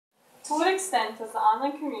To what extent does the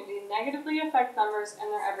online community negatively affect members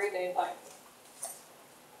in their everyday life?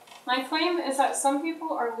 My claim is that some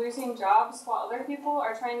people are losing jobs while other people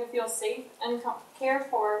are trying to feel safe and cared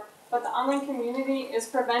for, but the online community is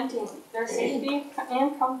preventing their safety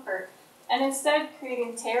and comfort, and instead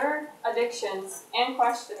creating terror, addictions, and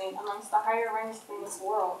questioning amongst the higher ranks in this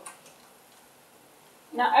world.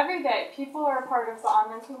 Now, every day, people are a part of the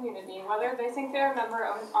online community, whether they think they're a member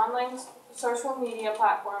of an online social media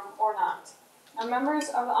platform or not. Now, members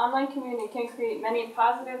of the online community can create many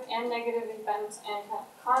positive and negative events and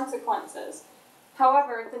consequences.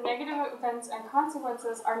 However, the negative events and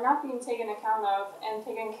consequences are not being taken account of and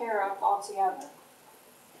taken care of altogether.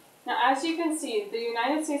 Now, as you can see, the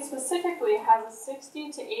United States specifically has a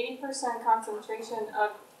 60 to 80% concentration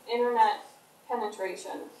of internet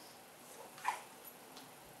penetration.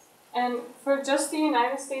 And for just the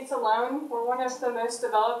United States alone, we're one of the most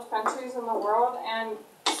developed countries in the world, and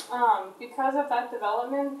because of that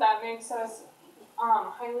development, that makes us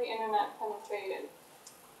highly internet penetrated.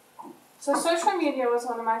 So social media was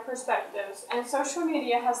one of my perspectives, and social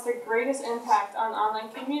media has the greatest impact on online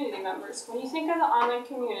community members. When you think of the online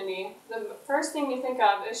community, the first thing you think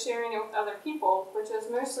of is sharing it with other people, which is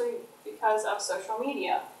mostly because of social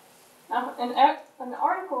media. Now, an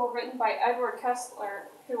article written by Edward Kessler,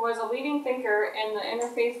 who was a leading thinker in the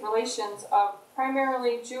interfaith relations of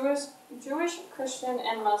primarily Jewish, Christian,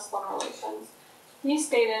 and Muslim relations, he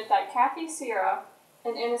stated that Kathy Sierra,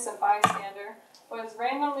 an innocent bystander, was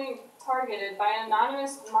randomly targeted by an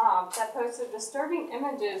anonymous mob that posted disturbing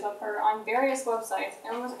images of her on various websites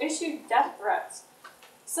and was issued death threats.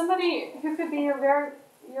 Somebody who could be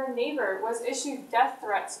your neighbor was issued death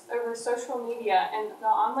threats over social media and the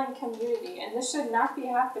online community, and this should not be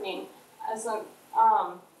happening as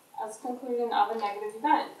conclusion of a negative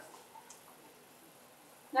event.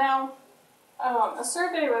 Now, a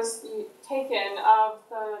survey was taken of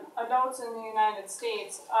the adults in the United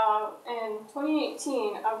States in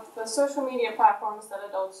 2018 of the social media platforms that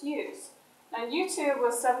adults use. Now, YouTube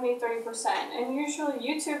was 73%, and usually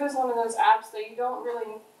YouTube is one of those apps that you don't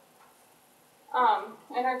really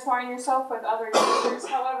intertwine yourself with other users.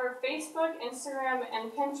 However, Facebook, Instagram,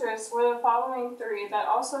 and Pinterest were the following three that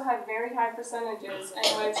also had very high percentages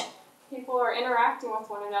in which people are interacting with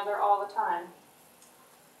one another all the time.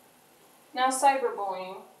 Now,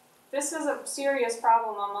 cyberbullying. This is a serious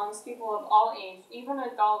problem amongst people of all age, even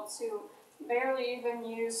adults who barely even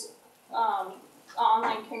use the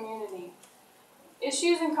online community.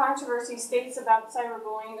 Issues and controversy states about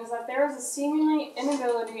cyberbullying is that there is a seemingly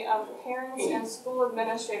inability of parents and school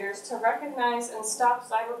administrators to recognize and stop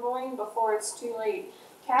cyberbullying before it's too late.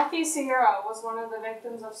 Kathy Sierra was one of the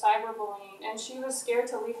victims of cyberbullying, and she was scared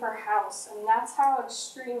to leave her house, and that's how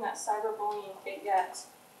extreme that cyberbullying can get.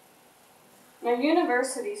 Now,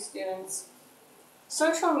 university students.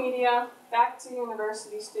 Social media, back to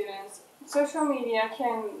university students, social media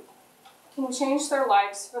can change their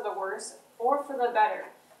lives for the worse or for the better,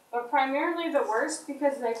 but primarily the worst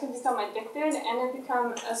because they can become addicted and it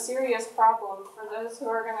become a serious problem for those who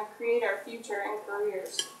are going to create our future and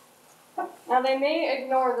careers. Now, they may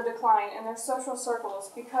ignore the decline in their social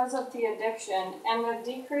circles because of the addiction, and the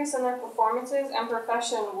decrease in their performances and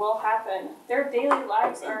profession will happen. Their daily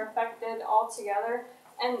lives are affected altogether,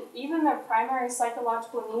 and even their primary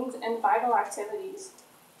psychological needs and vital activities.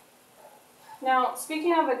 Now,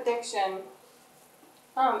 speaking of addiction,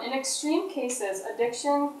 in extreme cases,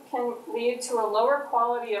 addiction can lead to a lower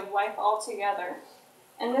quality of life altogether.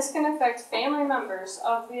 And this can affect family members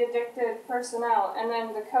of the addicted personnel, and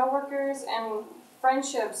then the coworkers and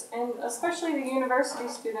friendships, and especially the university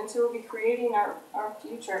students who will be creating our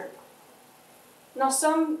future. Now,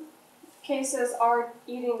 some cases are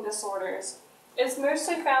eating disorders. It's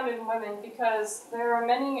mostly found in women because there are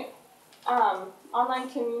many online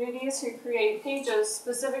communities who create pages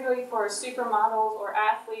specifically for supermodels or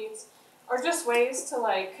athletes, or just ways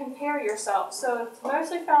to compare yourself. So it's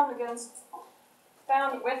mostly found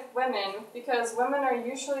with women because women are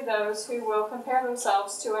usually those who will compare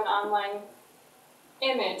themselves to an online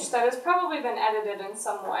image that has probably been edited in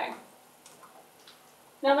some way.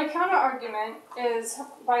 Now, the counter-argument is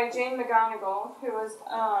by Jane McGonigal, who is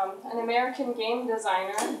an American game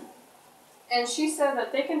designer, and she said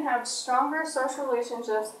that they can have stronger social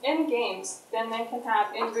relationships in games than they can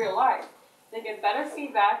have in real life. They get better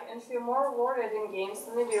feedback and feel more rewarded in games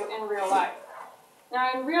than they do in real life. Now,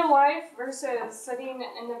 in real life versus sitting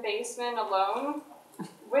in the basement alone,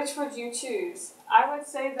 which would you choose? I would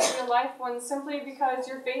say the real life one, simply because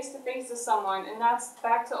you're face-to-face with someone, and that's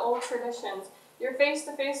back to old traditions. You're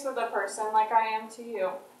face-to-face with a person like I am to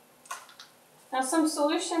you. Now, some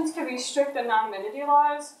solutions could be strict anonymity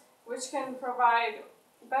laws, which can provide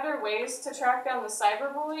better ways to track down the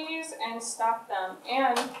cyberbullies and stop them.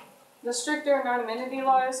 And the stricter anonymity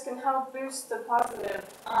laws can help boost the positive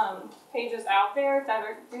pages out there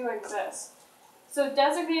that do exist. So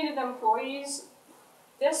designated employees,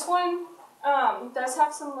 this one does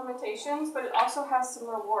have some limitations, but it also has some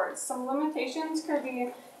rewards. Some limitations could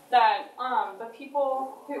be that the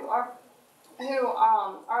people who are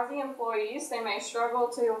the employees, they may struggle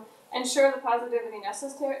to ensure the positivity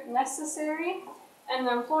necessary, and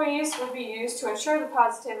the employees would be used to ensure the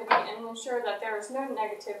positivity and ensure that there is no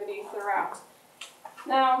negativity throughout.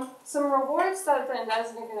 Now, some rewards that the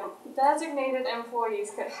designated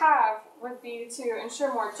employees could have would be to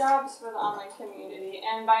ensure more jobs for the online community,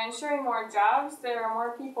 and by ensuring more jobs, there are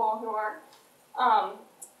more people who are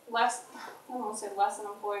less, I won't say less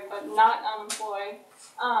unemployed, but not unemployed.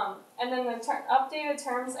 And then the updated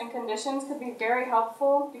terms and conditions could be very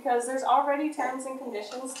helpful because there's already terms and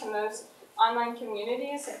conditions to most online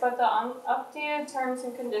communities, but the updated terms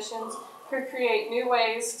and conditions could create new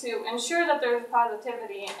ways to ensure that there's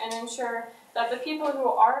positivity and ensure that the people who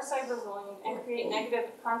are cyberbullying and create negative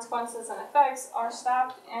consequences and effects are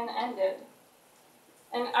stopped and ended.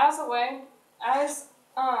 And as a way,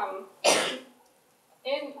 oh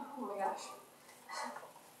my gosh.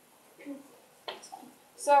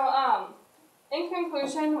 So, in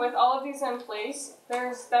conclusion, with all of these in place,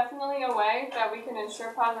 there's definitely a way that we can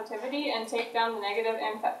ensure positivity and take down the negative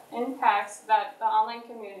impacts that the online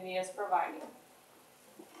community is providing.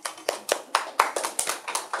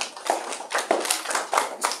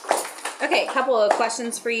 Okay, a couple of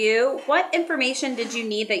questions for you. What information did you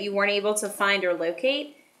need that you weren't able to find or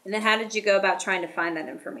locate? And then how did you go about trying to find that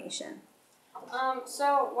information?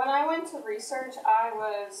 So when I went to research, I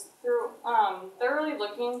was thoroughly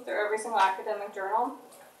looking through every single academic journal,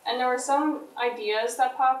 and there were some ideas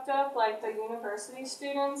that popped up, like the university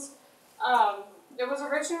students. It was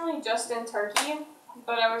originally just in Turkey,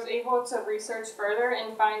 but I was able to research further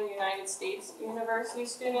and find United States university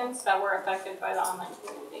students that were affected by the online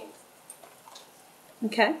community.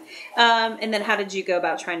 Okay, and then how did you go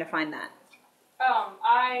about trying to find that?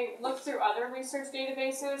 I looked through other research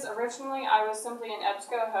databases. Originally, I was simply an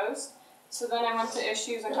EBSCO host, so then I went to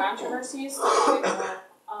Issues and Controversies to find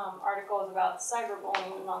articles about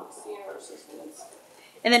cyberbullying amongst university students.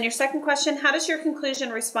 And then your second question, how does your conclusion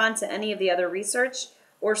respond to any of the other research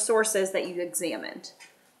or sources that you examined?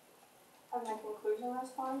 How did my conclusion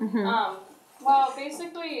respond? Mm-hmm. Well,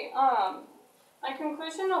 basically, my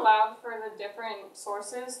conclusion allowed for the different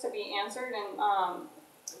sources to be answered and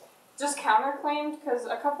just counterclaimed, because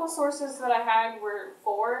a couple sources that I had were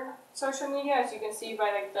for social media, as you can see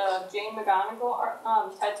by like the Jane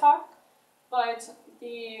McGonigal TED Talk, but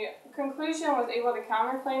the conclusion was able to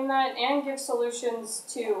counterclaim that and give solutions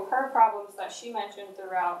to her problems that she mentioned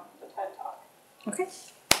throughout the TED Talk. Okay.